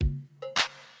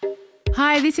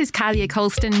Hi, this is Kalia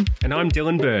Colston. And I'm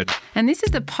Dylan Bird. And this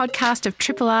is the podcast of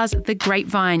Triple R's The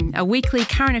Grapevine, a weekly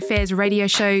current affairs radio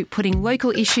show putting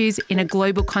local issues in a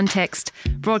global context.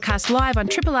 Broadcast live on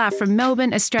Triple R from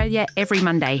Melbourne, Australia, every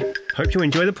Monday. Hope you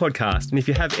enjoy the podcast. And if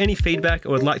you have any feedback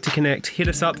or would like to connect, hit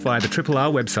us up via the Triple R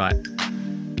website.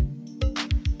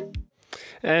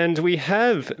 And we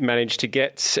have managed to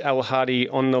get Al Hardy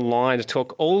on the line to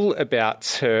talk all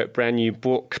about her brand new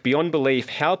book, Beyond Belief,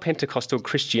 How Pentecostal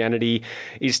Christianity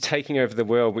is Taking Over the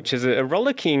World, which is a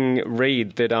rollicking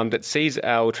read that sees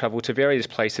Al travel to various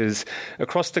places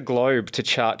across the globe to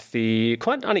chart the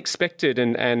quite unexpected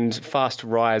and fast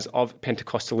rise of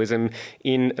Pentecostalism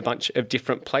in a bunch of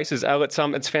different places. Al,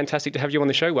 it's fantastic to have you on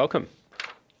the show. Welcome.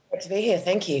 Great to be here.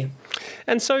 Thank you.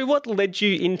 And so what led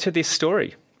you into this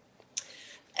story?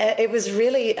 It was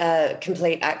really a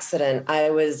complete accident.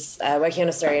 I was working on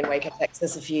a story in Waco,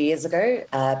 Texas a few years ago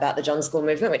about the John School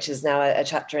movement, which is now a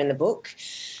chapter in the book.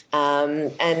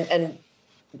 And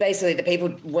basically the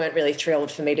people weren't really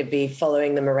thrilled for me to be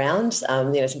following them around,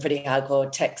 some pretty hardcore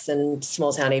Texan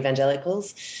small town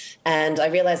evangelicals. And I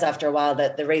realized after a while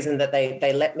that the reason that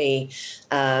they let me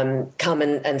come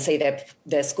and see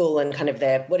their school and kind of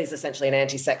their what is essentially an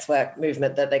anti-sex work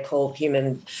movement that they call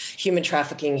human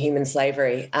trafficking, human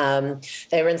slavery.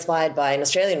 They were inspired by an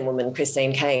Australian woman,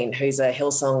 Christine Kane, who's a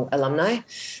Hillsong alumni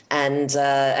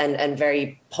and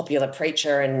very popular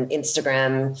preacher and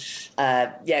Instagram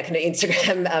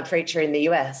preacher in the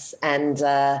US. And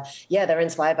they were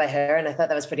inspired by her. And I thought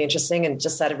that was pretty interesting and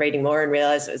just started reading more and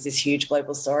realized it was this huge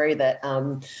global story that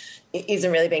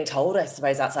isn't really being told, I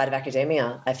suppose, outside of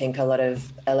academia. I think a lot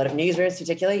of newsrooms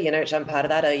particularly, which I'm part of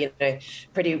that, are,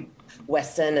 pretty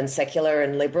Western and secular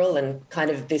and liberal, and kind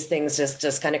of this thing's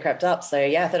just kind of crept up. So,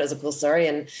 I thought it was a cool story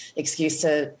and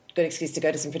good excuse to go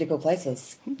to some pretty cool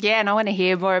places. Yeah, and I want to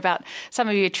hear more about some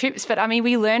of your trips. But,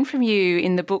 we learn from you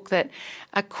in the book that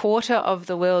a quarter of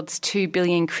the world's 2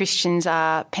 billion Christians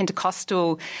are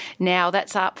Pentecostal now.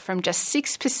 That's up from just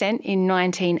 6% in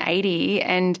 1980.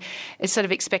 And it's sort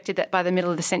of expected that by the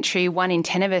middle of the century, 1 in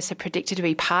 10 of us are predicted to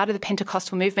be part of the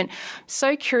Pentecostal movement.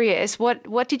 So curious,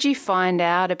 what did you find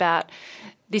out about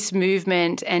this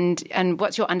movement and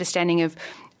what's your understanding of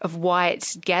why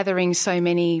it's gathering so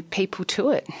many people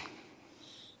to it?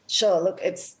 Sure. Look,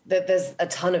 there's a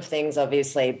ton of things,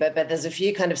 obviously, but there's a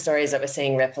few kind of stories that we're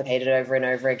seeing replicated over and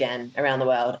over again around the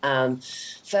world.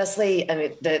 Firstly,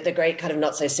 the great kind of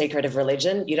not so secret of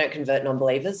religion, you don't convert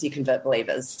non-believers, you convert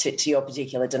believers to your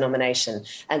particular denomination,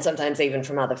 and sometimes even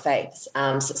from other faiths.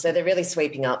 So they're really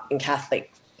sweeping up in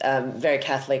Catholic, very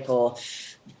Catholic or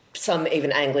some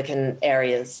even Anglican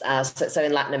areas. So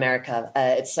in Latin America,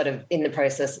 it's sort of in the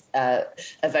process of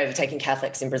overtaking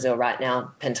Catholics in Brazil right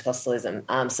now,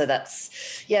 Pentecostalism. So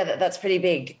that's pretty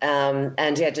big.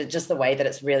 Just the way that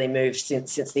it's really moved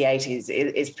since the 80s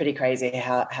is pretty crazy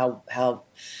how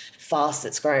fast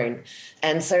it's grown.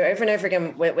 And so over and over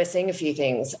again, we're seeing a few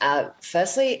things.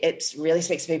 Firstly, it really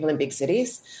speaks to people in big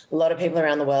cities. A lot of people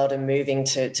around the world are moving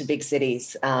to big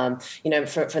cities, from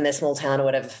their small town or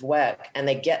whatever for work. And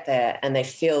they get there and they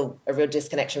feel a real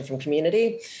disconnection from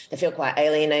community. They feel quite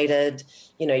alienated.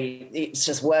 It's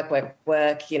just work.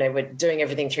 We're doing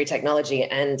everything through technology,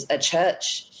 and a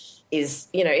church is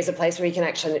a place where you can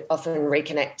actually often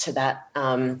reconnect to that,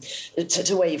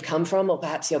 to where you've come from or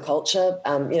perhaps your culture.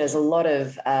 There's a lot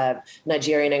of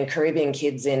Nigerian and Caribbean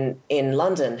kids in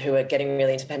London who are getting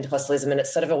really into Pentecostalism, and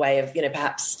it's sort of a way of,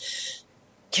 perhaps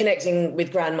connecting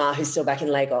with grandma who's still back in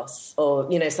Lagos or,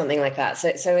 something like that.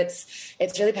 So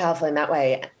it's really powerful in that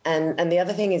way. And the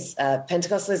other thing is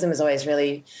Pentecostalism has always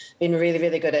really been really,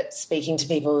 really good at speaking to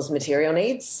people's material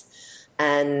needs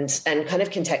and kind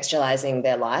of contextualizing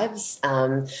their lives.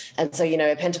 And so,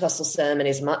 a Pentecostal sermon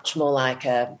is much more like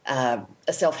a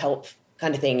self-help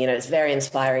kind of thing. It's very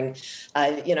inspiring.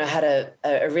 I had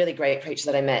a really great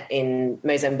preacher that I met in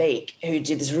Mozambique who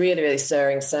did this really, really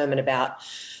stirring sermon about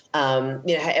how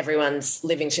everyone's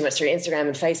living too much through Instagram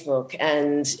and Facebook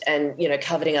and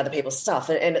coveting other people's stuff.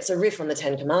 And it's a riff on the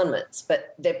 10 Commandments,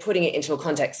 but they're putting it into a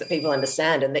context that people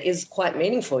understand and that is quite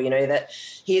meaningful, that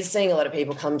he is seeing a lot of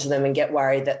people come to them and get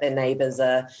worried that their neighbours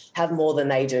have more than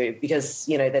they do because,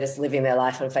 they're just living their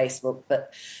life on Facebook.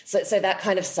 But so that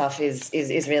kind of stuff is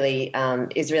really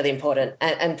important.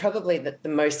 And probably the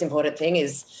most important thing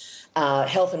is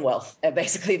health and wealth are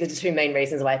basically the two main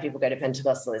reasons why people go to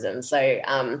Pentecostalism.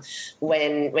 So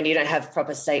when you don't have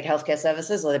proper state healthcare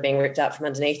services or they're being ripped out from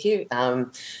underneath you,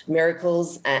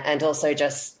 miracles and also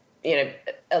just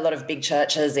a lot of big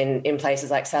churches in places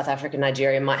like South Africa,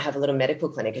 Nigeria might have a little medical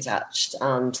clinic attached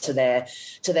to their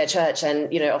church,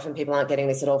 and often people aren't getting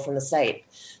this at all from the state.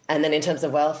 And then in terms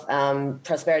of wealth,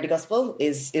 prosperity gospel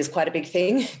is quite a big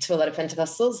thing to a lot of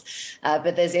Pentecostals,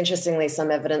 but there's interestingly some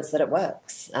evidence that it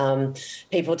works.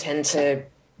 People tend to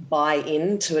buy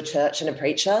into a church and a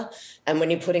preacher, and when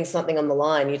you're putting something on the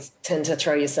line, you tend to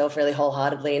throw yourself really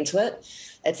wholeheartedly into it.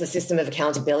 It's a system of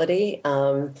accountability,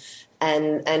 and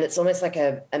it's almost like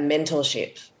a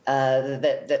mentorship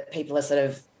that people are sort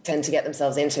of tend to get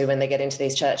themselves into when they get into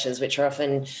these churches, which are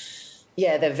often,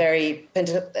 they're very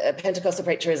a Pentecostal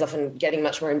preacher is often getting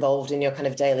much more involved in your kind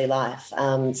of daily life.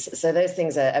 So those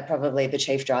things are probably the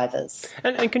chief drivers.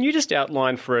 And can you just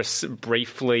outline for us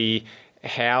briefly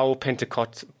how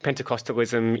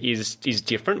Pentecostalism is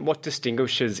different? What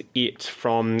distinguishes it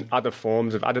from other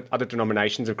forms of other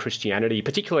denominations of Christianity,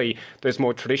 particularly those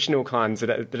more traditional kinds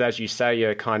that, as you say,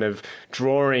 are kind of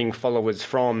drawing followers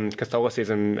from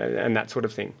Catholicism and that sort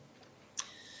of thing?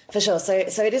 For sure. So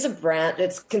it is a branch.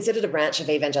 It's considered a branch of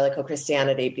evangelical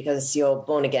Christianity because you're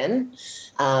born again.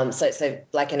 So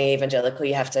like any evangelical,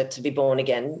 you have to be born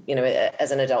again, as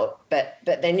an adult. But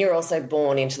then you're also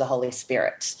born into the Holy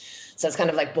Spirit. So it's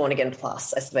kind of like born again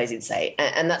plus, I suppose you'd say.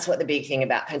 And that's what the big thing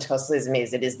about Pentecostalism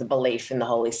is. It is the belief in the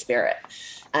Holy Spirit.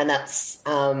 And that's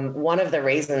one of the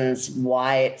reasons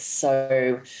why it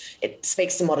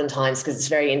speaks to modern times, because it's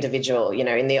very individual.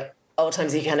 In the old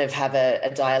times, you kind of have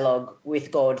a dialogue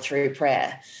with God through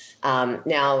prayer.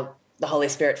 Now, the Holy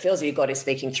Spirit fills you, God is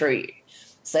speaking through you.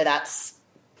 So that's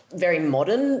very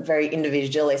modern, very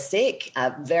individualistic,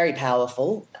 very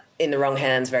powerful. In the wrong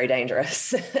hands, very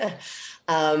dangerous.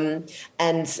 And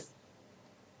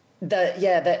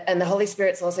the Holy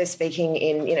Spirit's also speaking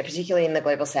in, particularly in the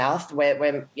global South,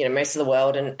 where most of the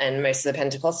world and most of the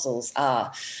Pentecostals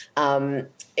are.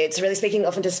 It's really speaking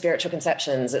often to spiritual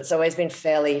conceptions. It's always been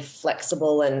fairly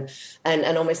flexible and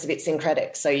almost a bit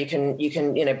syncretic. So you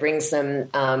can bring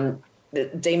some. The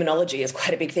demonology is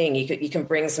quite a big thing. You can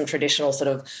bring some traditional sort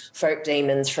of folk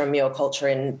demons from your culture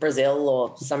in Brazil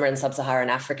or somewhere in sub-Saharan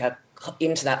Africa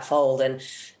into that fold, and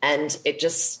it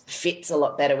just fits a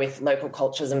lot better with local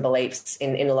cultures and beliefs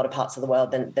in a lot of parts of the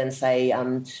world than say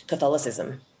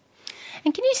Catholicism.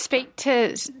 And can you speak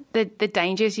to the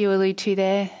dangers you allude to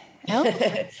there, Elle?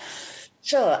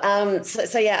 Sure.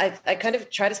 I kind of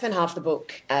try to spend half the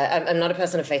book. I'm not a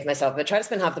person of faith myself, but try to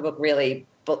spend half the book really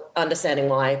understanding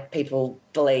why people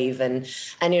believe and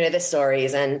their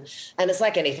stories. And it's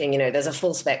like anything, there's a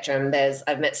full spectrum.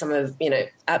 I've met some of,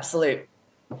 absolute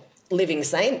living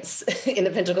saints in the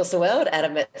Pentecostal world, and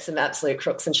I've met some absolute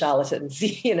crooks and charlatans,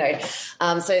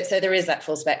 So there is that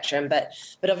full spectrum, but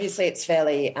obviously it's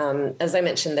fairly, as I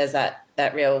mentioned, there's that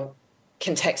real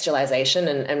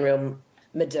contextualization and real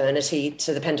modernity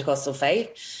to the Pentecostal faith.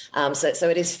 So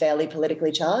it is fairly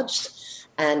politically charged,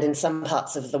 and in some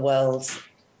parts of the world,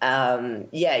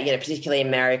 particularly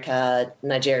America,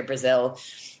 Nigeria, Brazil,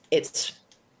 it's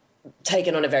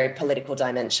taken on a very political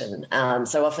dimension.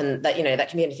 So often that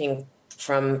can be anything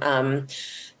from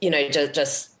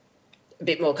just a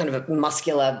bit more kind of a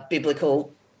muscular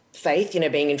biblical faith,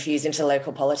 being infused into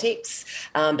local politics,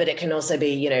 but it can also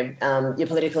be, your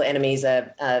political enemies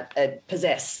are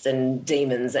possessed and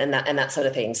demons and that sort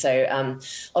of thing. So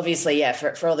obviously,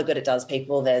 for all the good it does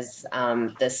people, there's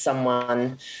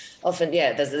someone often,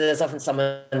 there's often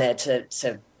someone there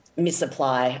to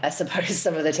misapply, I suppose,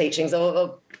 some of the teachings,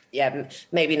 or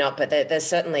maybe not, but there's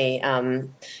certainly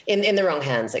in the wrong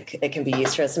hands, it can be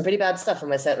used for some pretty bad stuff,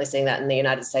 and we're certainly seeing that in the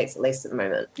United States, at least at the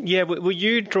moment. Yeah, will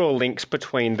you draw links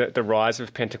between the rise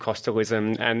of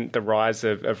Pentecostalism and the rise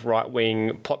of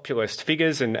right-wing populist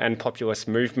figures and populist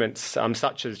movements,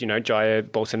 such as, Jair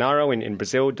Bolsonaro in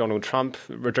Brazil, Donald Trump,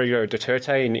 Rodrigo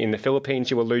Duterte in the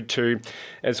Philippines, you allude to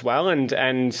as well, and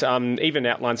even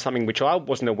outline something which I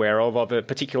wasn't aware of a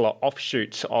particular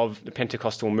offshoot of the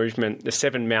Pentecostal movement, the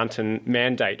Seven Mountain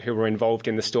Mandate, who were involved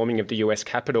in the storming of the US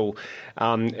Capitol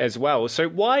as well. So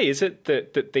why is it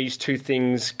that these two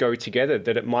things go together,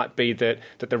 that it might be that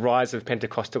the rise of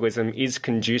Pentecostalism is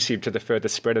conducive to the further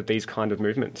spread of these kind of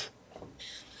movements?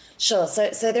 Sure.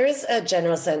 So there is a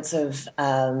general sense of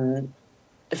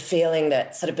feeling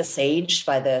that sort of besieged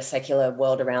by the secular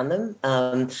world around them.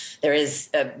 There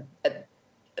is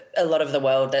a a lot of the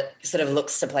world that sort of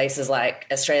looks to places like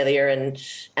Australia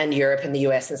and Europe and the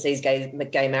US and sees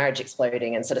gay marriage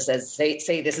exploding and sort of says,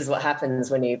 see, this is what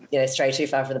happens when you stray too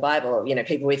far from the Bible.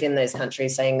 People within those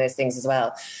countries saying those things as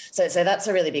well. So that's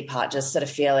a really big part, just sort of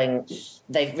feeling,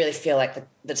 they really feel like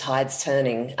the tide's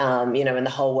turning, and the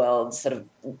whole world sort of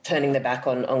turning their back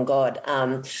on God.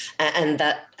 And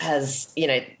that has,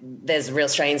 there's real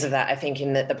strains of that, I think,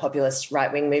 in the populist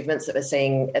right-wing movements that we're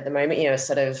seeing at the moment,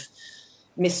 sort of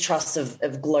mistrust of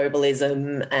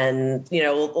globalism and,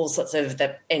 all sorts of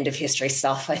the end of history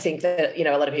stuff. I think that,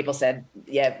 a lot of people said,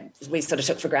 we sort of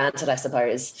took for granted, I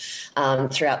suppose,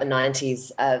 throughout the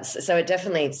 90s. So it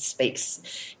definitely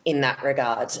speaks in that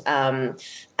regard.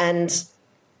 And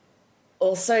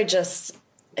also just,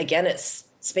 again, it's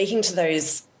speaking to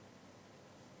those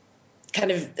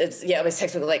kind of, always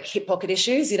technical, like hip pocket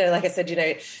issues. Like I said,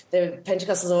 the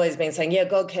Pentecostals have always been saying,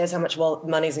 God cares how much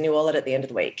money's in your wallet at the end of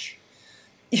the week.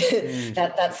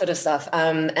 that sort of stuff.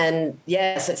 So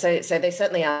they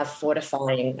certainly are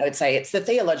fortifying, I would say. It's the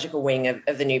theological wing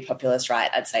of the new populist right,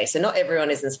 I'd say. So not everyone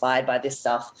is inspired by this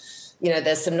stuff.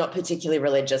 There's some not particularly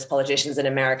religious politicians in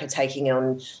America taking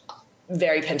on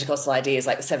very Pentecostal ideas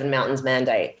like the Seven Mountains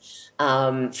Mandate.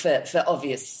 For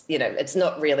obvious, it's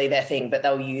not really their thing, but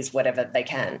they'll use whatever they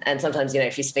can. And sometimes,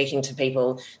 if you're speaking to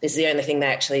people, this is the only thing they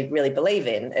actually really believe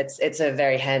in. It's a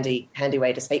very handy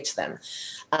way to speak to them.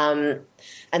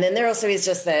 And then there also is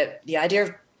just the idea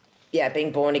of,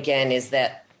 being born again is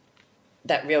that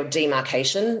real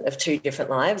demarcation of two different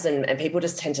lives, and people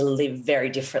just tend to live very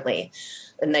differently,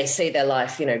 and they see their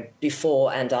life,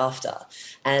 before and after.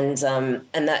 And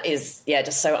that is,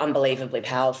 just so unbelievably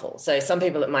powerful. So some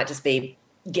people, it might just be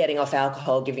getting off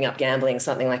alcohol, giving up gambling,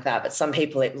 something like that. But some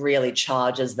people, it really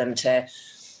charges them to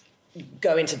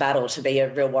go into battle, to be a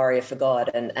real warrior for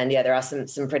God. And there are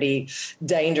some pretty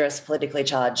dangerous, politically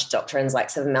charged doctrines like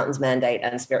Seven Mountains Mandate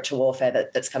and spiritual warfare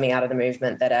that's coming out of the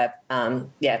movement that are,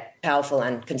 powerful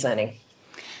and concerning.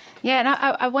 Yeah, and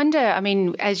I wonder,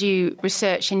 as you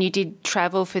research and you did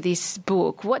travel for this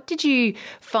book, what did you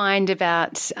find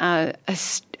about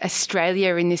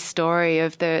Australia in this story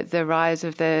of the rise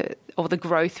of the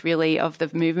growth, really, of the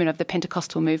movement, of the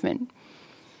Pentecostal movement?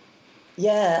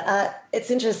 Yeah,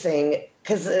 it's interesting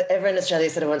because everyone in Australia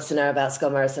sort of wants to know about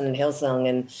Scott Morrison and Hillsong,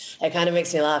 and it kind of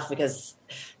makes me laugh because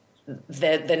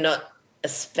they're not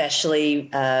especially,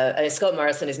 Scott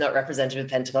Morrison is not representative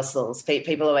of Pentecostals.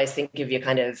 People always think of your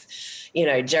kind of,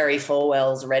 Jerry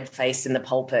Falwell's red-faced in the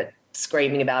pulpit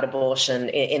screaming about abortion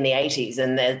in the 80s,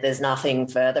 and there's nothing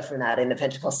further from that in the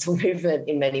Pentecostal movement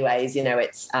in many ways.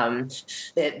 It's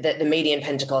the median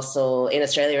Pentecostal in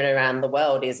Australia and around the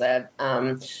world is a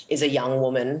young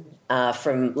woman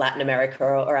from Latin America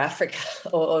or Africa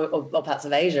or parts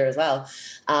of Asia as well.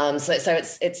 So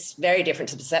it's very different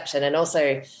to perception. And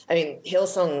also,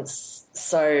 Hillsong's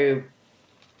so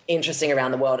interesting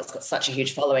around the world. It's got such a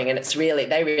huge following, and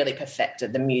they really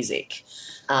perfected the music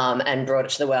and brought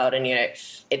it to the world. And,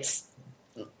 it's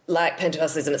like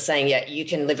Pentecostalism, it's saying, you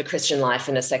can live a Christian life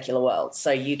in a secular world.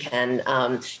 So you can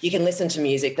listen to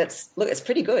music it's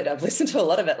pretty good. I've listened to a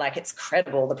lot of it. Like, it's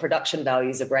credible. The production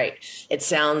values are great. It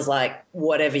sounds like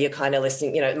whatever you're kind of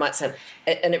listening, it might sound,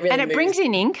 and it really and it brings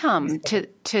in income to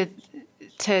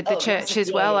the church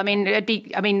as well.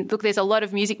 Look, there's a lot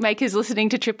of music makers listening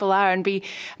to Triple R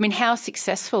how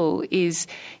successful is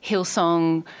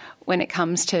Hillsong when it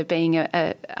comes to being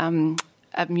a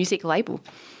music label?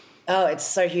 Oh, it's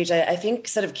so huge. I think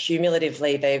sort of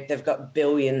cumulatively they've got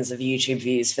billions of YouTube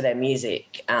views for their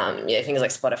music. Things like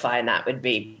Spotify and that would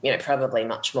be, probably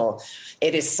much more.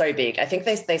 It is so big. I think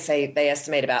they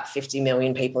estimate about 50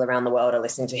 million people around the world are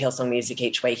listening to Hillsong music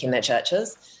each week in their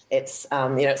churches. It's,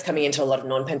 it's coming into a lot of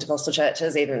non-Pentecostal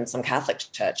churches, even some Catholic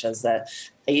churches that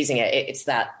are using it. It's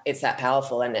that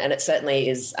powerful. And it certainly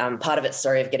is part of its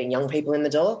story of getting young people in the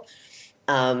door.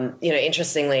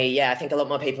 Interestingly, I think a lot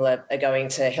more people are going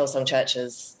to Hillsong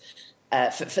churches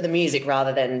for the music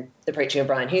rather than the preaching of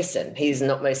Brian Houston. He's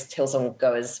not most Hillsong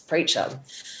goers' preacher.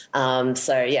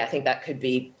 I think that could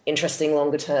be interesting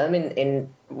longer term in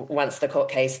once the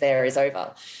court case there is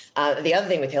over. The other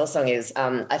thing with Hillsong is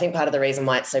I think part of the reason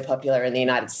why it's so popular in the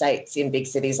United States, in big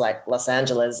cities like Los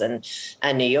Angeles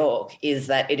and New York, is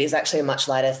that it is actually a much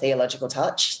lighter theological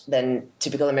touch than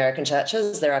typical American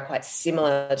churches. There are quite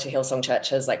similar to Hillsong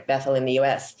churches like Bethel in the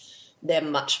US. They're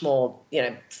much more,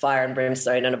 fire and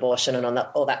brimstone and abortion and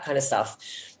all that kind of stuff.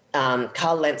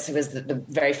 Carl Lentz, who was the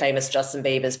very famous Justin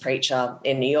Bieber's preacher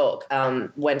in New York,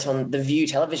 went on the View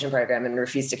television program and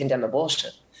refused to condemn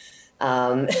abortion,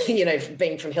 being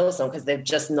from Hillsong, because they're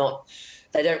just not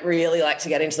They don't really like to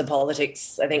get into the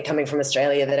politics. I think coming from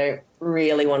Australia, they don't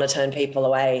really want to turn people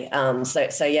away.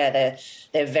 So yeah,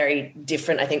 they're very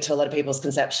different, I think, to a lot of people's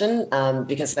conception,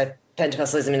 because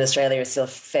Pentecostalism in Australia is still a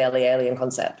fairly alien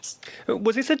concept.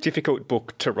 Was this a difficult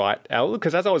book to write, Al?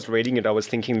 Because as I was reading it, I was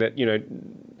thinking that,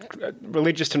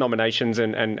 religious denominations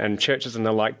and churches and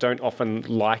the like don't often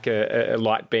like a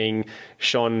light being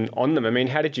shone on them. I mean,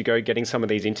 how did you go getting some of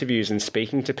these interviews and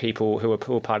speaking to people who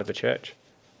are part of the church?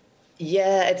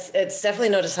 Yeah, it's definitely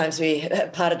not a time to be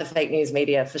part of the fake news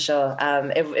media, for sure.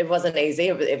 It wasn't easy.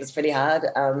 It was pretty hard.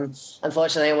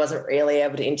 Unfortunately, I wasn't really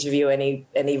able to interview any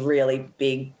really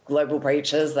big global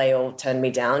preachers. They all turned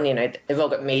me down. They've all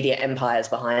got media empires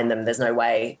behind them. There's no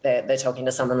way they're talking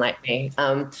to someone like me.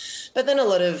 But then a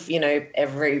lot of,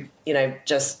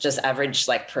 just average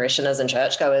like parishioners and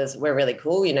churchgoers were really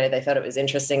cool. They thought it was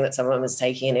interesting that someone was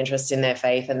taking an interest in their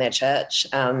faith and their church.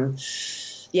 So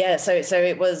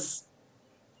it was.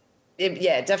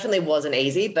 It definitely wasn't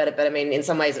easy, but I mean, in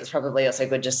some ways, it's probably also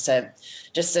good just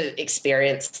to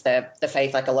experience the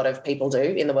faith like a lot of people do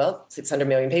in the world. 600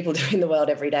 million people do in the world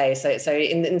every day. So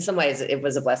in some ways, it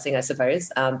was a blessing, I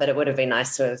suppose. But it would have been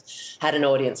nice to have had an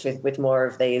audience with more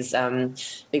of these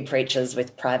big preachers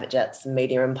with private jets and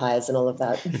media empires and all of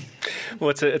that.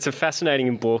 Well, it's a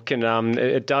fascinating book, and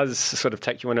it does sort of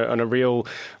take you on a real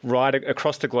ride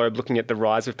across the globe, looking at the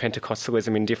rise of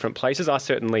Pentecostalism in different places. I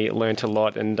certainly learnt a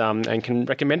lot, and can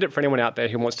recommend it for anyone out there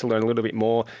who wants to learn a little bit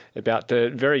more about the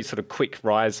very sort of quick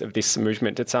rise of this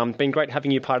movement. It's been great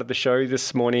having you part of the show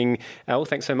this morning, Elle.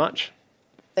 Thanks so much.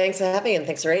 Thanks for having me, and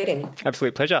thanks for reading.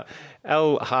 Absolute pleasure.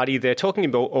 Elle Hardy, they're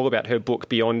talking all about her book,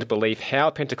 Beyond Belief, How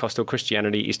Pentecostal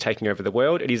Christianity is Taking Over the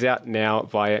World. It is out now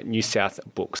via New South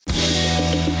Books.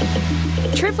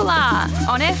 Triple R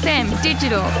on FM,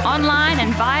 digital, online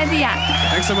and via the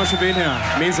app. Thanks so much for being here.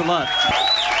 It means a lot.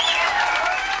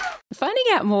 Finding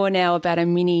out more now about a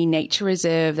mini nature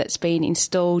reserve that's been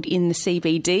installed in the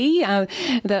CBD.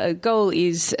 The goal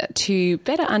is to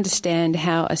better understand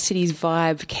how a city's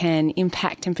vibe can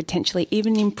impact and potentially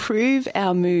even improve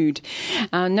our mood.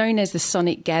 Known as the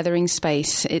Sonic Gathering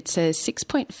Space, it's a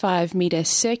 6.5 metre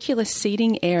circular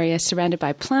seating area surrounded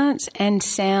by plants and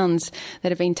sounds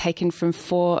that have been taken from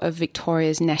 4 of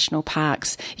Victoria's national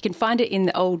parks. You can find it in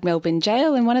the Old Melbourne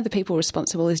Jail, and one of the people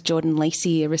responsible is Jordan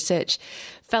Lacey, a research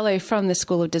fellow from the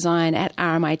School of Design at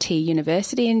RMIT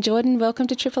University. And Jordan, welcome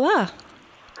to Triple R.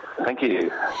 Thank you.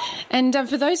 And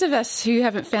for those of us who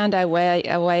haven't found our way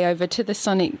over to the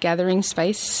Sonic Gathering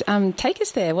Space, take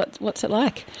us there. What's it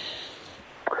like?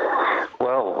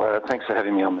 Well, thanks for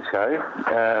having me on the show.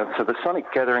 So the Sonic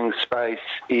Gathering Space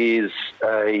is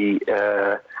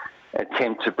a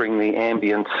attempt to bring the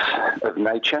ambience of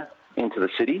nature into the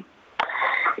city.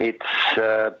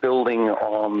 It's building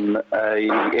on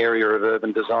an area of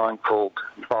urban design called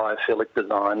biophilic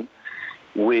design,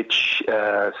 which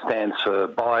stands for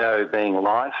bio being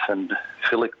life and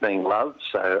philic being love,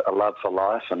 so a love for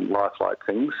life and lifelike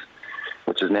things,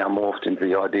 which has now morphed into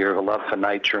the idea of a love for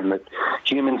nature and that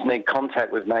humans need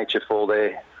contact with nature for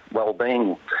their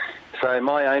well-being. So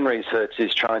my own research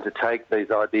is trying to take these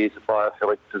ideas of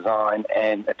biophilic design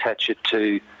and attach it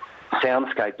to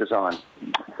soundscape design.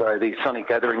 So the Sonic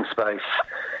Gathering Space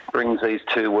brings these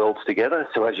two worlds together.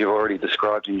 So as you've already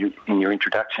described in your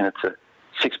introduction, it's a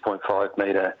 6.5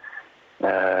 metre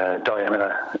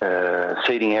diameter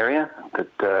seating area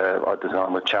that I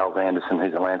designed with Charles Anderson,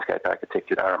 who's a landscape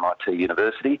architect at RMIT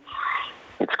University.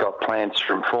 It's got plants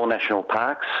from 4 national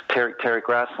parks, Terek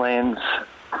grasslands,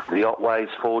 the Otways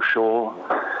foreshore,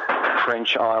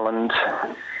 French Island,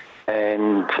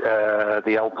 and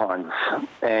the Alpines.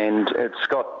 And it's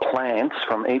got plants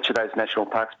from each of those national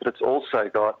parks, but it's also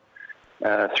got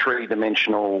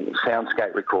 3-dimensional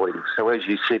soundscape recordings. So as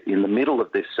you sit in the middle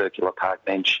of this circular park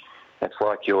bench, it's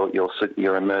like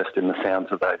you're immersed in the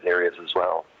sounds of those areas as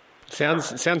well.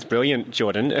 Sounds brilliant,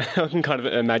 Jordan. I can kind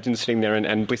of imagine sitting there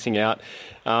and blissing out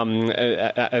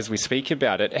as we speak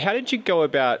about it. How did you go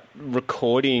about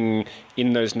recording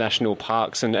in those national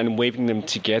parks and weaving them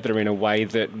together in a way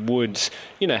that would,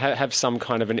 have some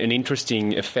kind of an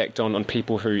interesting effect on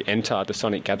people who enter the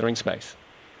Sonic Gathering Space?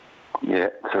 Yeah,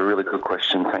 it's a really good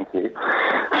question, thank you.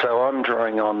 So I'm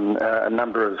drawing on a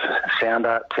number of sound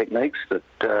art techniques that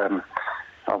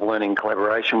I've learned in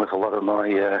collaboration with a lot of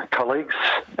my colleagues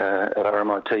at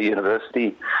RMIT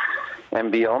University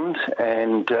and beyond.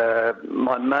 And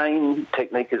my main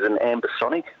technique is an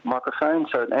ambisonic microphone.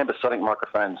 So an ambisonic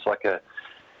microphone is like a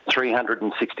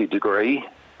 360-degree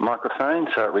microphone,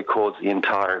 so it records the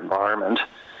entire environment.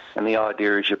 And the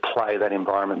idea is you play that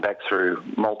environment back through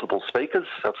multiple speakers,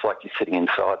 so it's like you're sitting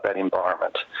inside that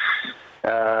environment.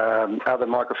 Other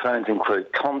microphones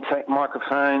include contact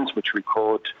microphones, which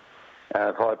record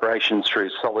vibrations through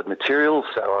solid materials.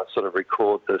 So I sort of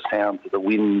record the sounds of the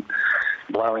wind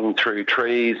blowing through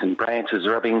trees and branches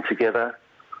rubbing together.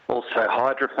 Also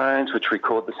hydrophones, which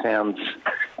record the sounds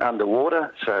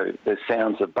underwater. So there's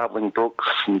sounds of bubbling brooks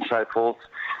and so forth.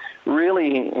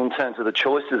 Really, in terms of the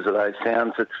choices of those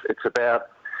sounds, it's about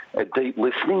a deep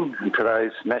listening to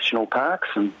those national parks.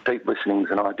 And deep listening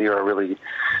is an idea I really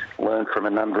learned from a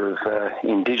number of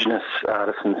Indigenous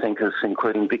artists and thinkers,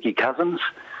 including Vicky Cousins.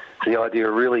 The idea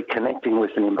of really connecting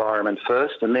with an environment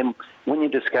first, and then when you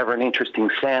discover an interesting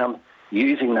sound,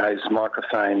 using those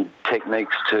microphone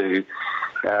techniques to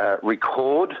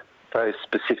record those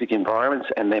specific environments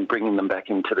and then bringing them back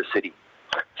into the city.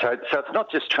 So it's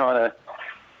not just trying to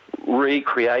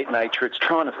recreate nature, it's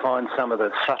trying to find some of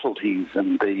the subtleties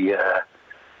and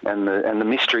the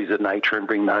mysteries of nature and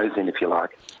bring those in, if you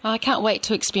like. I can't wait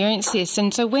to experience this.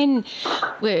 And so when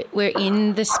we're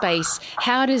in the space,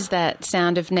 how does that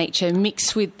sound of nature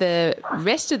mix with the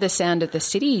rest of the sound of the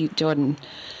city, Jordan?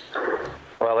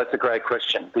 Well, that's a great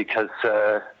question, because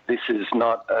this is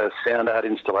not a sound art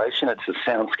installation, it's a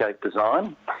soundscape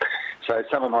design. So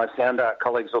some of my sound art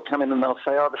colleagues will come in and they'll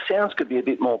say, the sounds could be a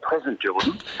bit more present,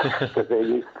 Jordan, because they're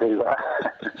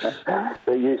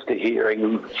used to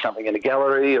hearing something in a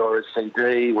gallery or a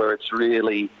CD where it's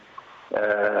really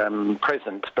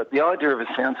present. But the idea of a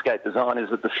soundscape design is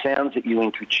that the sounds that you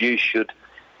introduce should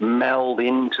meld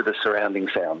into the surrounding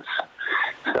sounds,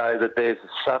 so that there's a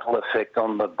subtle effect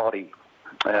on the body.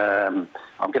 I'm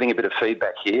getting a bit of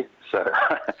feedback here, so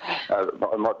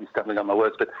I might be stumbling on my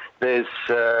words, but there's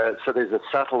a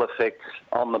subtle effect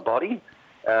on the body,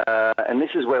 and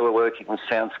this is where we're working with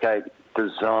soundscape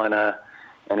designer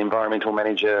and environmental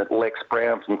manager Lex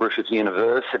Brown from Griffith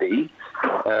University.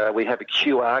 We have a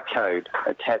QR code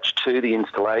attached to the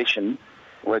installation,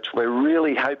 which we're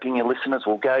really hoping your listeners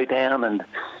will go down and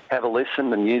have a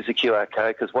listen and use the QR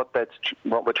code, because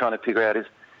what we're trying to figure out is,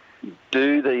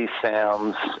 do these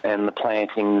sounds and the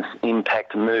plantings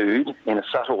impact mood in a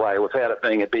subtle way without it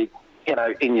being a big,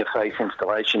 in-your-face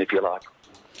installation, if you like?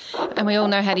 And we all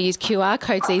know how to use QR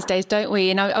codes these days, don't we?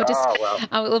 And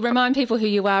I'll remind people who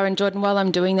you are. And Jordan, while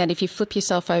I'm doing that, if you flip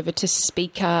yourself over to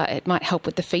speaker, it might help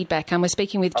with the feedback. We're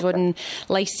speaking with Jordan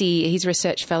Lacey. He's a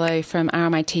research fellow from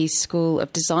RMIT's School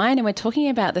of Design, and we're talking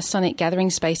about the sonic gathering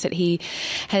space that he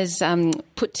has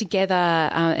put together.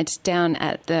 It's down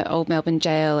at the Old Melbourne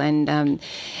Jail, and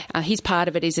his part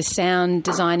of it is a sound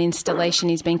design installation.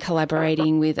 He's been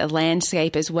collaborating with a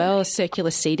landscape as well, a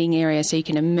circular seating area, so you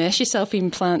can immerse yourself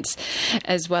in plants,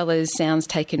 as well as sounds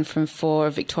taken from 4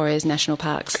 of Victoria's national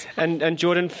parks. And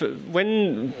Jordan,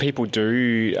 when people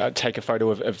do take a photo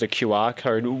of the QR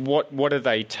code, what are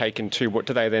they taken to? What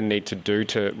do they then need to do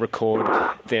to record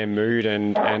their mood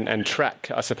and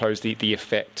track, I suppose, the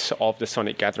effect of the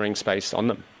sonic gathering space on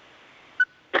them?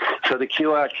 So the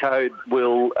QR code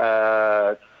will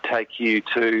take you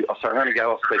to... I'm going to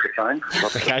go off speakerphone.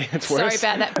 Okay, it's worse.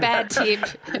 Sorry about that bad tip.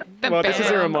 Well, this is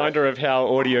a reminder of how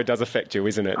audio does affect you,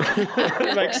 isn't it?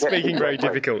 It makes speaking very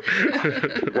difficult.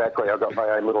 Exactly. I've got my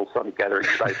own little sonic gathering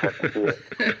space here.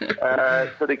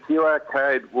 So the QR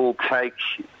code will take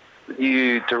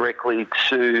you directly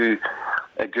to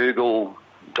a Google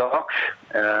Doc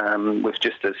with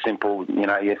just a simple,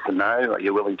 yes and no. Are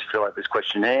you willing to fill out this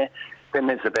questionnaire? Then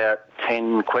there's about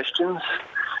 10 questions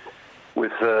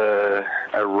with a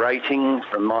rating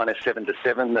from -7 to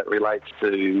 7 that relates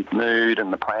to mood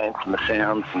and the plants and the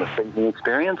sounds and the seating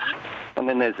experience. And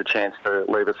then there's a chance to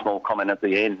leave a small comment at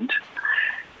the end.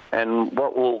 And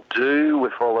what we'll do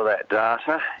with all of that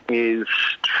data is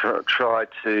try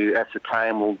to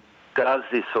ascertain, does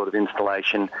this sort of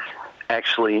installation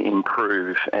actually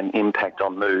improve and impact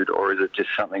on mood, or is it just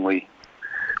something we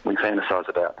fantasise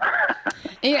about?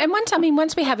 Yeah, and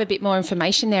once we have a bit more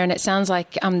information there, and it sounds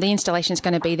like the installation is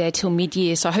going to be there till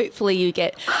mid-year, so hopefully you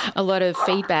get a lot of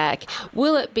feedback.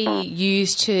 Will it be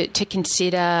used to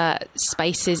consider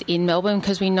spaces in Melbourne?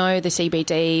 Because we know the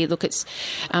CBD,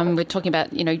 we're talking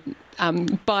about,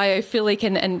 biophilic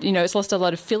and it's lost a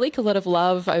lot of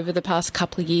love over the past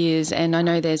couple of years, and I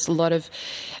know there's a lot of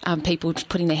people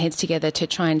putting their heads together to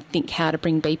try and think how to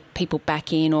bring people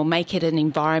back in or make it an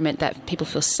environment that people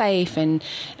feel safe and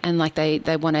like they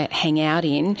want to hang out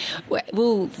in.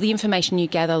 Will the information you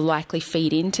gather likely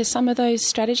feed into some of those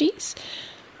strategies?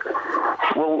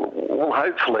 Well,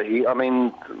 hopefully. I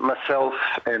mean, myself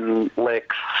and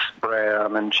Lex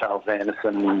Brown and Charles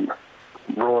Anderson,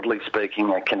 broadly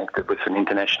speaking, are connected with an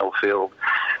international field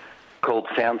called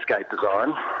soundscape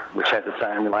design, which has the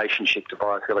same relationship to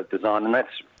biophilic design, and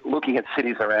that's looking at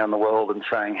cities around the world and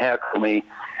saying, how can we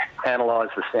analyse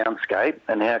the soundscape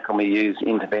and how can we use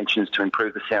interventions to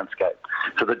improve the soundscape.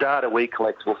 So the data we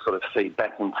collect will sort of feed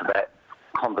back into that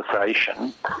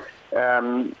conversation.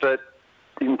 But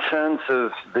in terms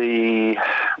of the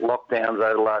lockdowns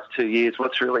over the last 2 years,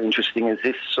 what's really interesting is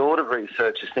this sort of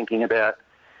research is thinking about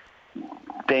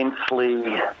densely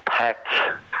packed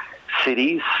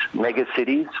cities, mega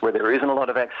cities, where there isn't a lot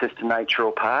of access to nature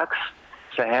or parks.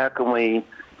 So how can we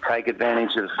take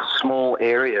advantage of small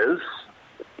areas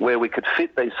where we could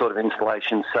fit these sort of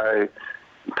installations so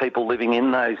people living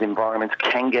in those environments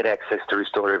can get access to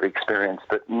restorative experience.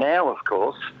 But now, of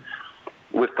course,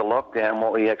 with the lockdown,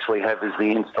 what we actually have is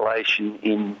the installation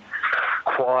in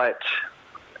quiet,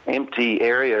 empty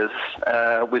areas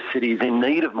with cities in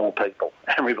need of more people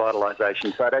and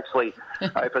revitalisation. So it actually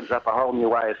opens up a whole new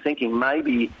way of thinking.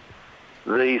 Maybe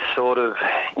these sort of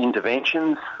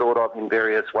interventions, thought of in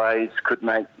various ways, could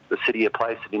make the city a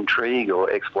place of intrigue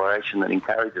or exploration that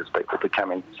encourages people to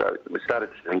come in. So we started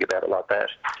to think about it like that.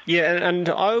 Yeah, and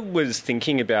I was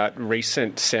thinking about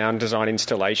recent sound design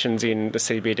installations in the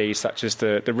CBD, such as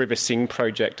the River Sing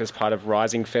project as part of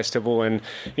Rising Festival, and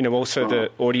also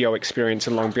the audio experience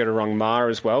along Birrarong Ma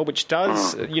as well, which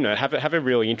does have a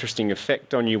really interesting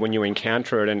effect on you when you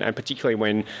encounter it, and particularly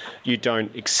when you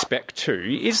don't expect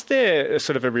to. Is there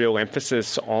sort of a real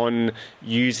emphasis on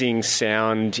using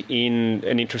sound in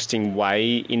an interesting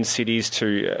way in cities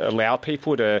to allow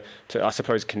people to I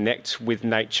suppose, connect with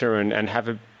nature and have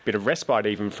a bit of respite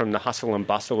even from the hustle and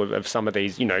bustle of some of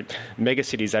these, mega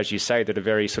cities, as you say, that are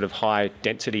very sort of high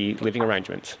density living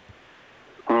arrangements?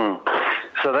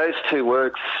 So those two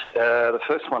works, the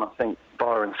first one I think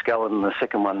Byron Scullin, and the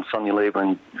second one Sonia Lieber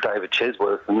and David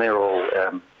Chesworth, and they're all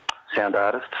sound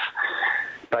artists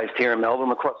based here in Melbourne.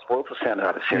 We're quite spoiled for sound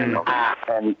artists here in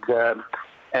Melbourne.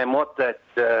 And what that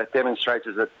demonstrates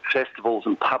is that festivals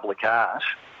and public art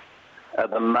are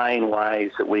the main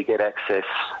ways that we get access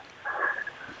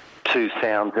to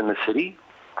sounds in the city.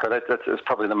 So that's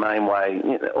probably the main way.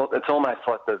 It's almost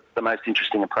like the most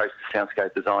interesting approach to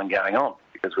soundscape design going on,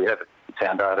 because we have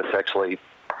sound artists actually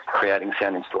creating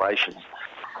sound installations.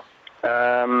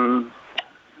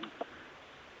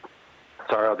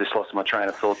 Sorry, I just lost my train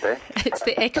of thought there. It's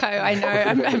the echo, I know.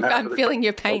 I'm feeling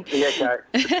your pain. The echo.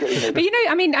 But,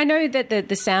 I know that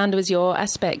the sound was your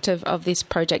aspect of this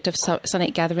project of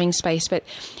Sonic Gathering Space, but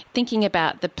thinking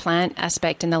about the plant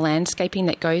aspect and the landscaping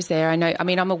that goes there,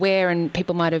 I'm aware, and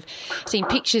people might have seen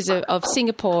pictures of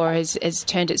Singapore has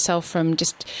turned itself from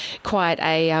just quite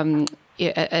a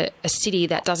city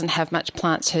that doesn't have much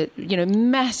plants to,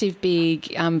 massive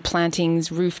big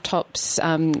plantings, rooftops,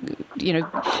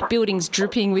 buildings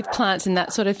dripping with plants and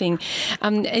that sort of thing.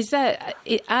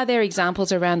 Are there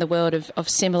examples around the world of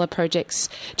similar projects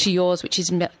to yours, which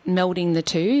is melding the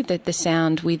two, the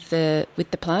sound with the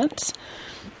plants?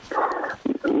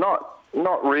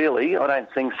 Not really. I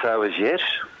don't think so as yet.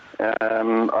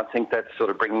 I think that's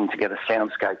sort of bringing together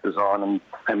soundscape design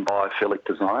and biophilic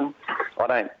design.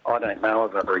 I don't know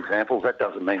of other examples. That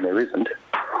doesn't mean there isn't.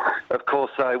 Of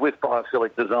course, with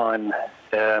biophilic design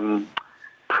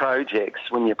projects,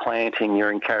 when you're planting,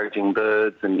 you're encouraging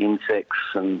birds and insects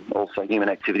and also human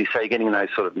activity. So you're getting those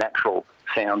sort of natural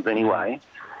sounds anyway.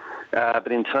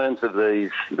 But in terms of the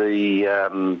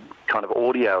kind of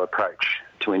audio approach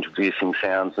to introducing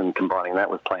sounds and combining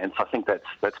that with plants, I think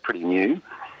that's pretty new.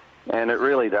 And it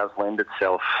really does lend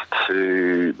itself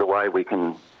to the way we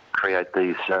can create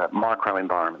these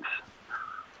micro-environments,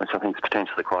 which I think is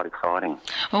potentially quite exciting.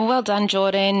 Well done,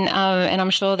 Jordan. And I'm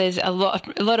sure there's a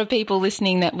lot of people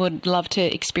listening that would love to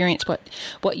experience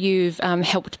what you've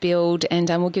helped build. And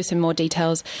we'll give some more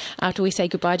details after we say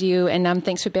goodbye to you. And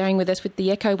thanks for bearing with us with the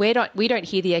echo. We don't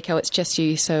hear the echo; it's just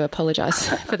you. So apologise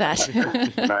for that.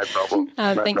 No problem.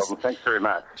 Thanks. Problem. Thanks very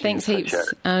much. Thanks heaps.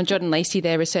 Jordan Lacey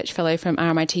there, Research Fellow from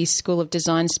RMIT's School of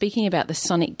Design, speaking about the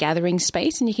Sonic Gathering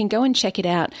Space. And you can go and check it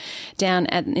out down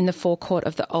in the forecourt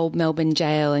of the Old Melbourne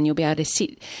Jail, and you'll be able to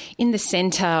sit in the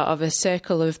centre of a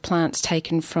circle of plants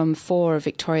taken from 4 of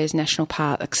Victoria's national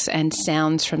parks and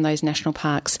sounds from those national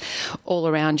parks all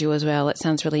around you as well. It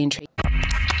sounds really intriguing.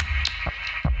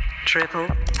 Triple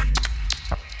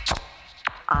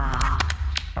R.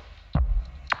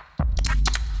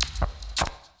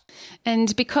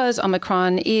 And because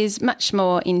Omicron is much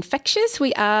more infectious,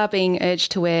 we are being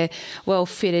urged to wear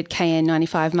well-fitted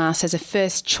KN95 masks as a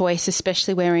first choice,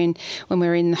 especially when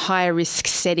we're in higher risk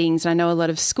settings. I know a lot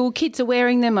of school kids are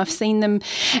wearing them. I've seen them.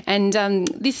 And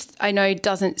this, I know,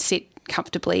 doesn't sit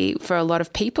comfortably for a lot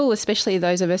of people, especially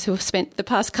those of us who have spent the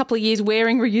past couple of years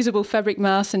wearing reusable fabric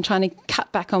masks and trying to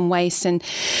cut back on waste and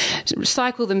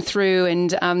cycle them through.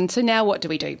 And so now what do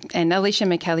we do? And Alicia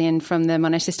McCallion from the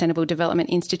Monash Sustainable Development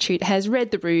Institute has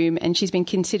read the room, and she's been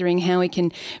considering how we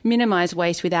can minimise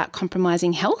waste without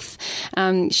compromising health.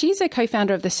 She's a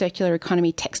co-founder of the Circular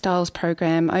Economy Textiles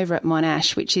program over at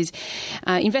Monash, which is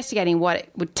investigating what it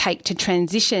would take to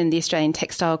transition the Australian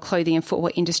textile, clothing and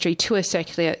footwear industry to a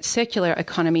circular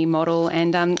economy model.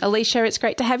 And Alicia, it's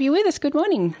great to have you with us. Good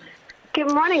morning.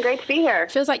 Good morning. Great to be here.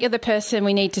 Feels like you're the person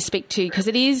we need to speak to, because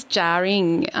it is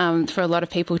jarring for a lot of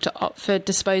people to opt for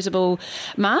disposable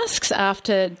masks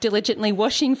after diligently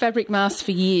washing fabric masks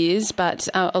for years, but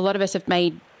a lot of us have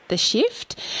made the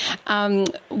shift.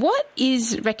 What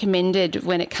is recommended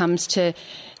when it comes to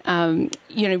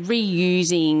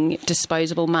reusing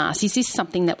disposable masks? Is this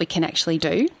something that we can actually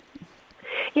do?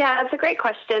 Yeah, it's a great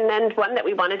question, and one that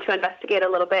we wanted to investigate a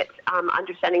little bit,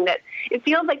 understanding that it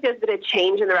feels like there's been a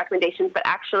change in the recommendations, but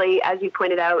actually, as you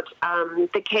pointed out,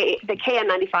 the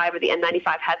KN95 or the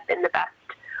N95 has been the best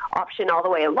option all the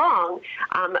way along,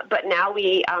 but now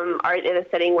we are in a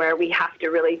setting where we have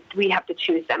to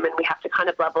choose them, and we have to kind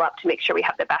of level up to make sure we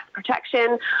have the best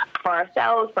protection for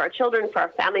ourselves, for our children, for our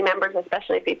family members,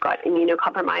 especially if we've got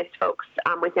immunocompromised folks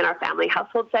within our family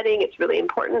household setting. It's really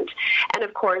important. And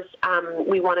of course,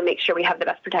 we want to make sure we have the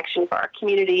best protection for our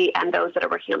community and those that are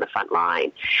working on the front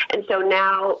line. And so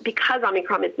now, because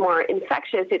Omicron is more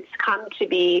infectious, it's come to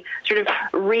be sort of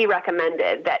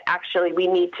re-recommended that actually we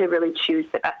need to really choose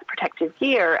the best protective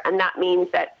gear, and that means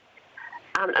that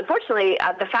unfortunately,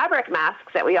 the fabric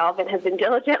masks that we all have been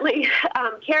diligently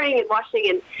carrying and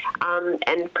washing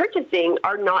and purchasing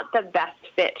are not the best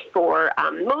fit for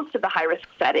most of the high-risk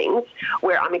settings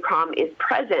where Omicron is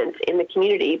present in the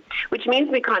community, which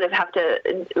means we kind of have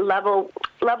to level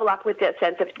up with that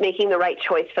sense of making the right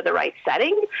choice for the right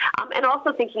setting, and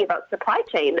also thinking about supply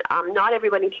chain. Not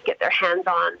everybody can get their hands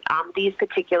on these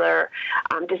particular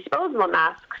disposable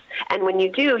masks, and when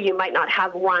you do, you might not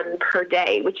have one per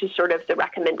day, which is sort of the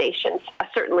recommendations,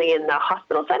 certainly in the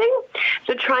hospital setting.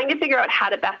 So trying to figure out how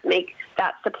to best make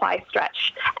that supply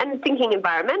stretch and thinking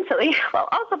environmentally while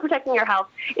also protecting your health,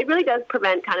 it really does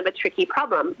prevent kind of a tricky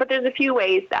problem. But there's a few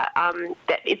ways that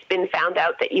it's been found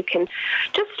out that you can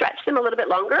just stretch them a little bit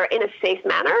longer in a safe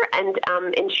manner and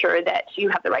ensure that you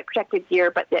have the right protective gear,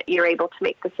 but that you're able to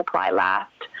make the supply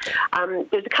last.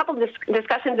 There's a couple of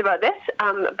discussions about this,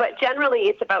 but generally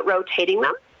it's about rotating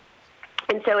them.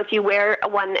 And so if you wear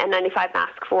one N95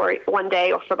 mask for one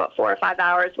day or for about 4 or 5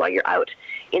 hours while you're out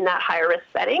in that higher risk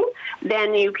setting,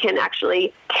 then you can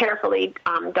actually carefully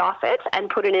doff it and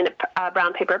put it in a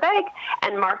brown paper bag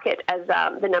and mark it as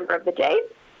the number of the day,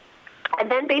 and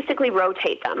then basically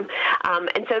rotate them.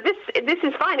 And so this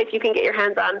is fine if you can get your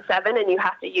hands on 7 and you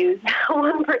have to use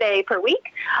one per day per week.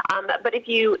 But if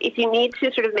you need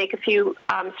to sort of make a few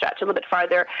stretch a little bit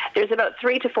farther, there's about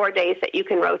 3 to 4 days that you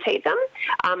can rotate them.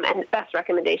 And the best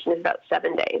recommendation is about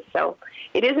 7 days. So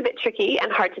it is a bit tricky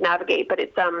and hard to navigate, but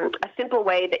it's a simple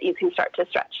way that you can start to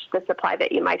stretch the supply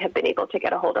that you might have been able to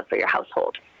get a hold of for your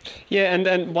household. Yeah,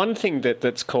 and one thing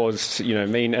that's caused,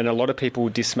 me and a lot of people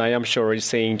dismay, I'm sure, is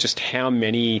seeing just how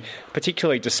many,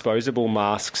 particularly disposable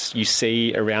masks, you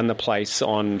see around the place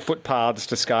on footpaths,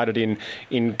 discarded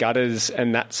in gutters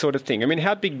and that sort of thing. I mean,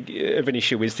 how big of an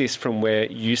issue is this from where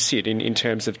you sit in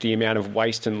terms of the amount of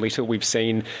waste and litter we've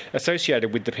seen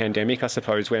associated with the pandemic, I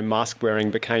suppose, where mask wearing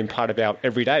became part of our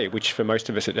everyday, which for most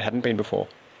of us it hadn't been before?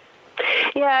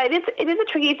 Yeah, it is a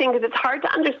tricky thing because it's hard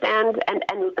to understand and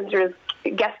sort of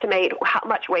guesstimate how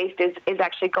much waste is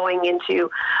actually going into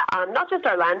not just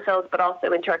our landfills, but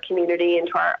also into our community,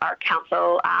 into our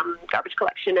council garbage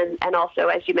collection, and also,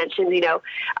 as you mentioned,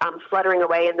 fluttering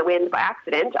away in the wind by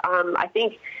accident. I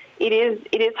think it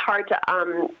is hard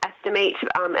to estimate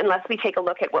unless we take a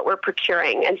look at what we're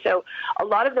procuring. And so a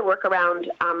lot of the work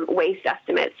around waste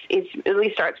estimates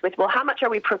really starts with, well, how much are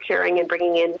we procuring and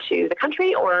bringing into the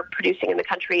country or producing in the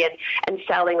country and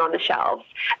selling on the shelves?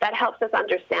 That helps us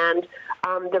understand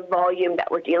the volume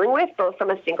that we're dealing with, both from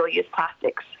a single-use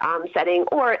plastics setting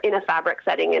or in a fabric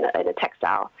setting in a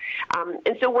textile.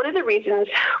 And so one of the reasons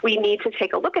we need to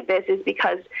take a look at this is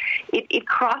because it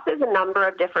crosses a number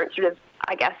of different sort of,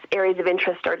 areas of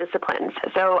interest or disciplines.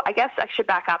 So I guess I should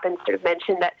back up and sort of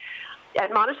mention that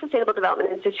at Monash Sustainable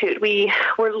Development Institute,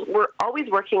 we're always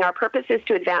working. Our purpose is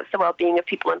to advance the well-being of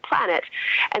people and planet.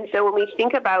 And so when we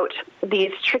think about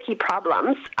these tricky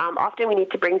problems, often we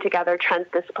need to bring together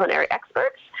transdisciplinary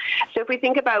experts. So if we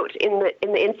think about in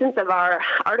the instance of our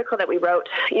article that we wrote,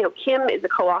 Kim is a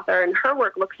co-author, and her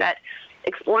work looks at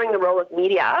exploring the role of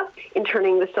media in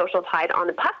turning the social tide on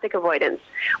the plastic avoidance,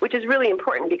 which is really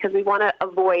important because we want to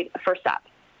avoid a first step.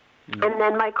 And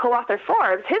then my co-author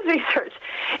Forbes, his research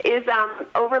is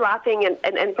overlapping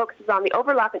and focuses on the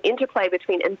overlap and interplay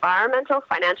between environmental,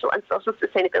 financial, and social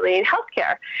sustainability in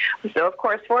healthcare. So, of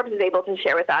course, Forbes is able to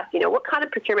share with us, what kind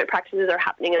of procurement practices are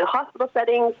happening in the hospital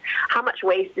settings, how much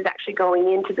waste is actually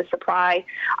going into the supply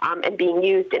and being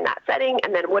used in that setting,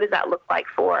 and then what does that look like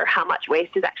for how much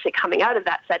waste is actually coming out of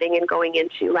that setting and going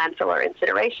into landfill or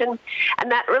incineration. And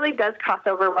that really does cross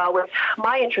over well with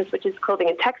my interest, which is clothing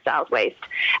and textiles waste,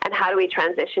 and how do we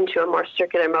transition to a more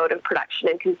circular mode of production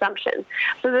and consumption.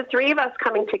 So the three of us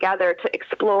coming together to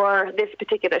explore this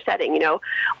particular setting,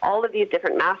 all of these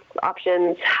different mask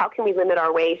options, how can we limit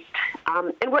our waste,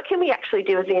 and what can we actually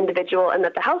do as the individual and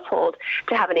at the household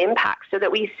to have an impact so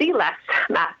that we see less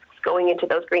masks going into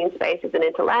those green spaces and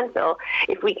into landfill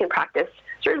if we can practice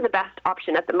sort of the best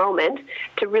option at the moment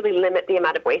to really limit the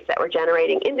amount of waste that we're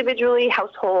generating individually,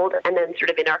 household, and then sort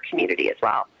of in our community as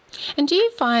well. And do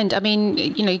you find,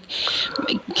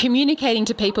 communicating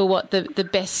to people what the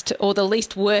best or the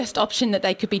least worst option that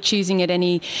they could be choosing at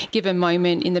any given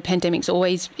moment in the pandemic's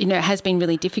always, has been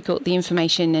really difficult. The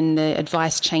information and the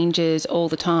advice changes all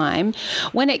the time.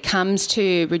 When it comes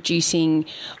to reducing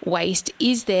waste,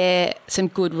 is there some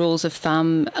good rules of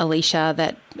thumb, Alicia,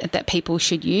 that people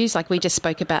should use? Like we just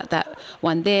spoke about that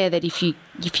one there, that if you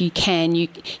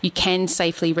can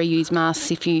safely reuse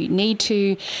masks if you need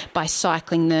to by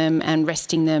cycling them and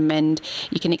resting them, and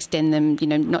you can extend them,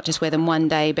 not just wear them one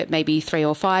day, but maybe 3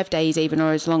 or 5 days even,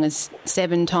 or as long as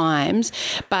 7 times.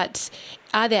 But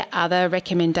are there other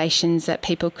recommendations that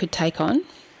people could take on?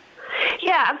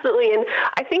 Yeah, absolutely. And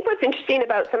I think what's interesting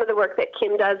about some of the work that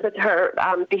Kim does with her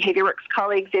Behavior Works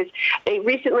colleagues is they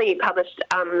recently published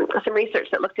some research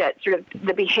that looked at sort of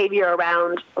the behavior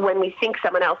around when we think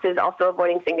someone else is also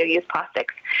avoiding single-use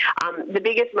plastics. The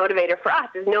biggest motivator for us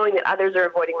is knowing that others are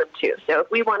avoiding them too. So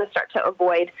if we want to start to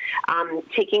avoid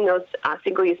taking those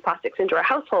single-use plastics into our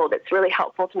household, it's really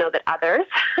helpful to know that others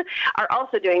are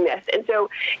also doing this. And so,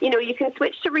 you can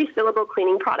switch to refillable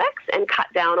cleaning products and cut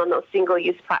down on those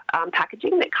single-use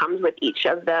packaging that comes with each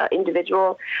of the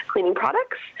individual cleaning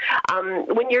products.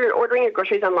 When you're ordering your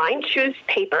groceries online, choose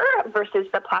paper versus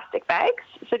the plastic bags.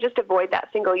 So just avoid that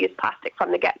single-use plastic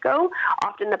from the get-go.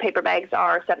 Often the paper bags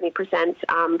are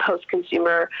 70%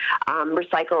 post-consumer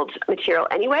recycled material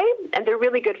anyway, and they're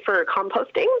really good for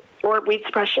composting or weed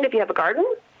suppression if you have a garden.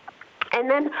 And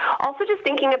then also just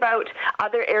thinking about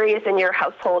other areas in your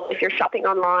household. If you're shopping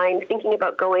online, thinking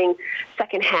about going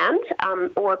secondhand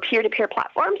or peer-to-peer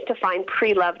platforms to find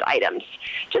pre-loved items.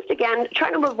 Just again,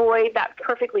 trying to avoid that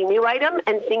perfectly new item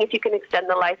and seeing if you can extend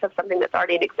the life of something that's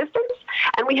already in existence.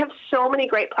 And we have so many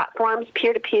great platforms,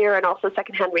 peer-to-peer and also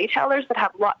secondhand retailers that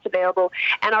have lots available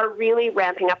and are really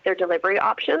ramping up their delivery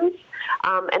options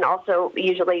and also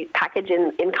usually package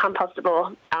in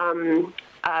compostable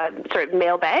sort of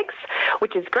mail bags,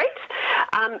 which is great.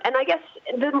 And I guess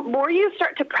the more you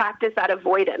start to practice that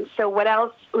avoidance, so what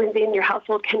else, Lindsay, in your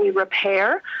household can you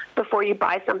repair before you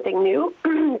buy something new?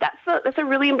 That's a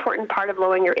really important part of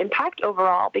lowering your impact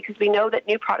overall, because we know that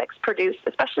new products produced,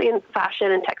 especially in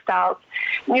fashion and textiles,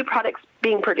 new products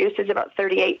being produced is about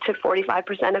 38 to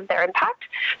 45% of their impact.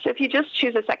 So if you just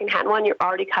choose a secondhand one, you're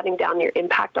already cutting down your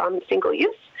impact on single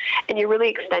use, and you're really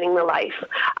extending the life.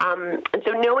 And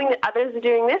so knowing that others are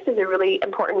doing this is a really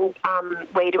important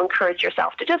way to encourage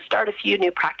yourself to just start a few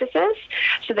new practices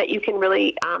so that you can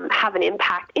really have an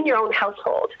impact in your own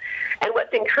household. And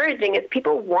what's encouraging is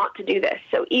people want to do this.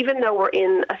 So even though we're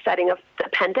in a setting of the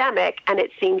pandemic and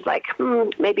it seems like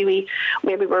maybe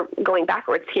we're going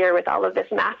backwards here with all of this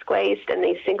mask waste and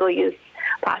these single-use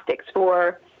plastics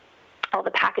for all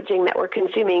the packaging that we're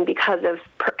consuming because of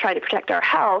trying to protect our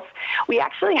health, we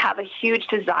actually have a huge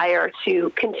desire to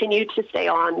continue to stay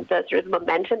on the sort of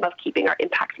momentum of keeping our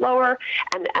impact lower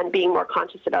and being more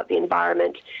conscious about the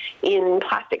environment. In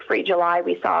Plastic Free July,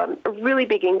 we saw a really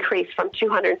big increase from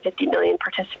 250 million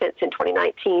participants in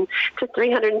 2019 to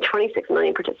 326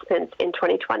 million participants in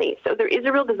 2020. So there is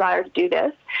a real desire to do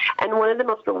this. And one of the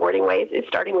most rewarding ways is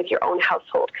starting with your own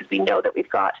household, because we know that we've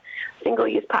got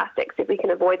single-use plastics. If we can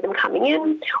avoid them coming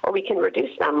in, or we can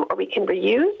reduce them, or we can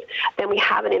reuse, then we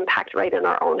have an impact right in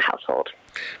our own household.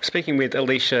 Speaking with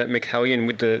Alicia McCallion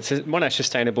with the Monash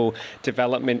Sustainable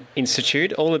Development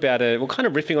Institute, all about kind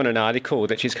of riffing on an article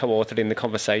that she's co-authored in The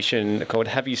Conversation called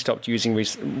 "Have You Stopped Using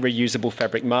Reusable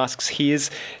Fabric Masks?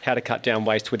 Here's How to Cut Down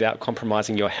Waste Without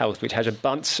Compromising Your Health," which has a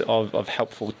bunch of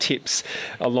helpful tips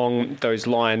along those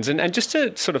lines. And just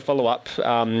to sort of follow up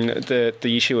the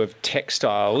issue of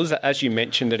textiles, as you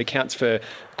mentioned, it accounts for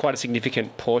quite a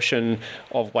significant portion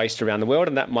of waste around the world,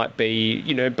 and that might be,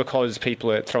 because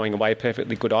people are throwing away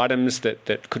perfectly good items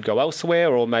that could go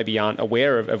elsewhere, or maybe aren't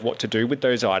aware of what to do with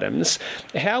those items.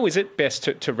 How is it best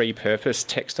to repurpose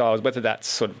textiles, whether that's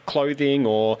sort of clothing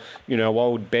or,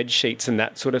 old bed sheets and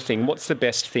that sort of thing? What's the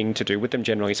best thing to do with them,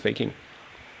 generally speaking?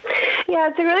 Yeah,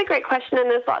 it's a really great question, and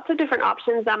there's lots of different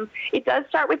options. It does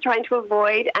start with trying to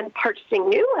avoid and purchasing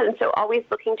new, and so always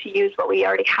looking to use what we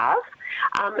already have.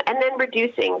 And then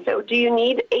reducing. So do you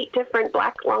need 8 different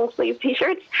black long-sleeve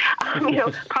T-shirts?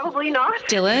 Probably not.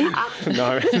 Dylan?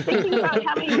 No. Just thinking about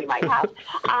how many we might have.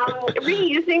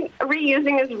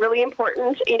 Reusing is really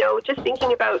important. Just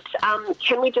thinking about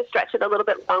can we just stretch it a little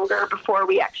bit longer before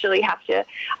we actually have to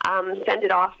send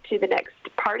it off to the next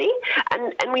party?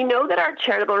 And we know that our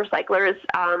charitable recyclers,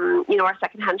 our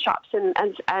secondhand shops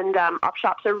and op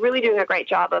shops are really doing a great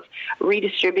job of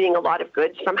redistributing a lot of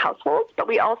goods from households. But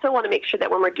we also want to make sure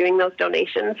that when we're doing those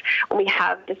donations, when we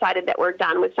have decided that we're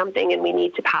done with something and we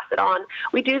need to pass it on,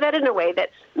 we do that in a way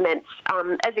that's meant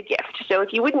as a gift. So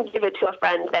if you wouldn't give it to a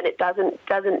friend, then it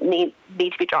doesn't need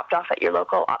to be dropped off at your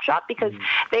local op shop, because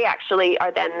they actually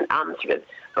are then sort of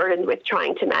burdened with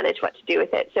trying to manage what to do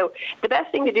with it. So the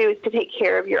best thing to do is to take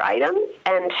care of your items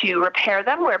and to repair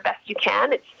them where best you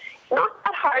can. It's not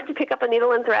that hard to pick up a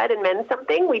needle and thread and mend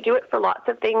something. We do it for lots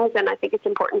of things, and I think it's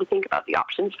important to think about the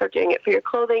options for doing it for your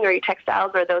clothing or your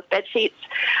textiles or those bed sheets.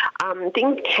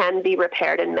 Things can be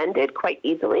repaired and mended quite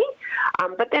easily,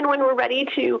 but then when we're ready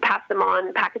to pass them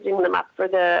on, packaging them up for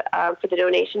the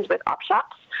donations with op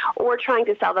shops, or trying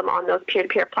to sell them on those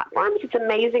peer-to-peer platforms, it's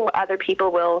amazing what other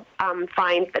people will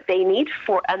find that they need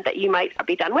for and that you might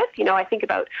be done with. I think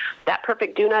about that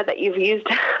perfect doona that you've used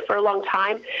for a long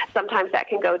time. Sometimes that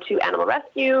can go to animal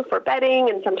rescue for bedding,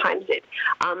 and sometimes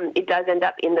it does end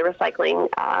up in the recycling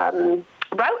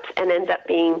route and ends up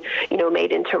being,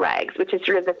 made into rags, which is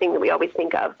sort of the thing that we always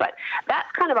think of. But that's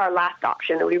kind of our last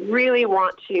option. We really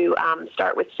want to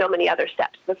start with so many other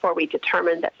steps before we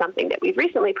determine that something that we've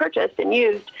recently purchased and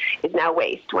used is now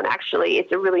waste, when actually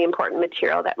it's a really important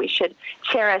material that we should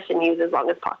cherish and use as long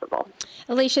as possible.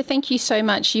 Alicia, thank you so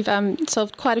much. You've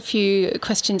solved quite a few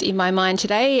questions in my mind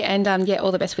today, and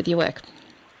all the best with your work.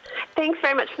 Thanks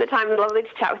very much for the time. Lovely to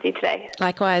chat with you today.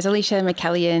 Likewise, Alicia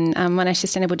McCallion, Monash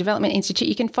Sustainable Development Institute.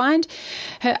 You can find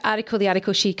her article, the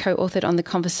article she co-authored on The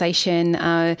Conversation,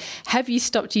 Have You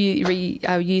Stopped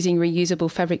Using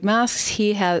Reusable Fabric Masks?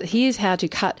 Here's how to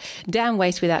cut down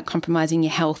waste without compromising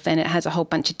your health. And it has a whole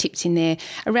bunch of tips in there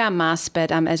around masks, but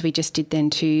as we just did then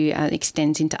too,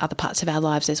 extends into other parts of our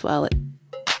lives as well.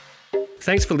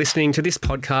 Thanks for listening to this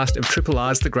podcast of Triple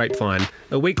R's The Grapevine,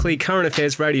 a weekly current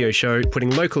affairs radio show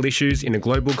putting local issues in a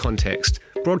global context.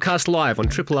 Broadcast live on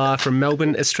Triple R from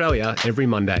Melbourne, Australia, every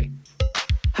Monday.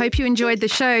 Hope you enjoyed the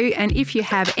show, and if you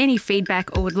have any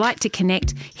feedback or would like to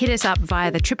connect, hit us up via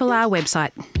the Triple R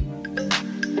website.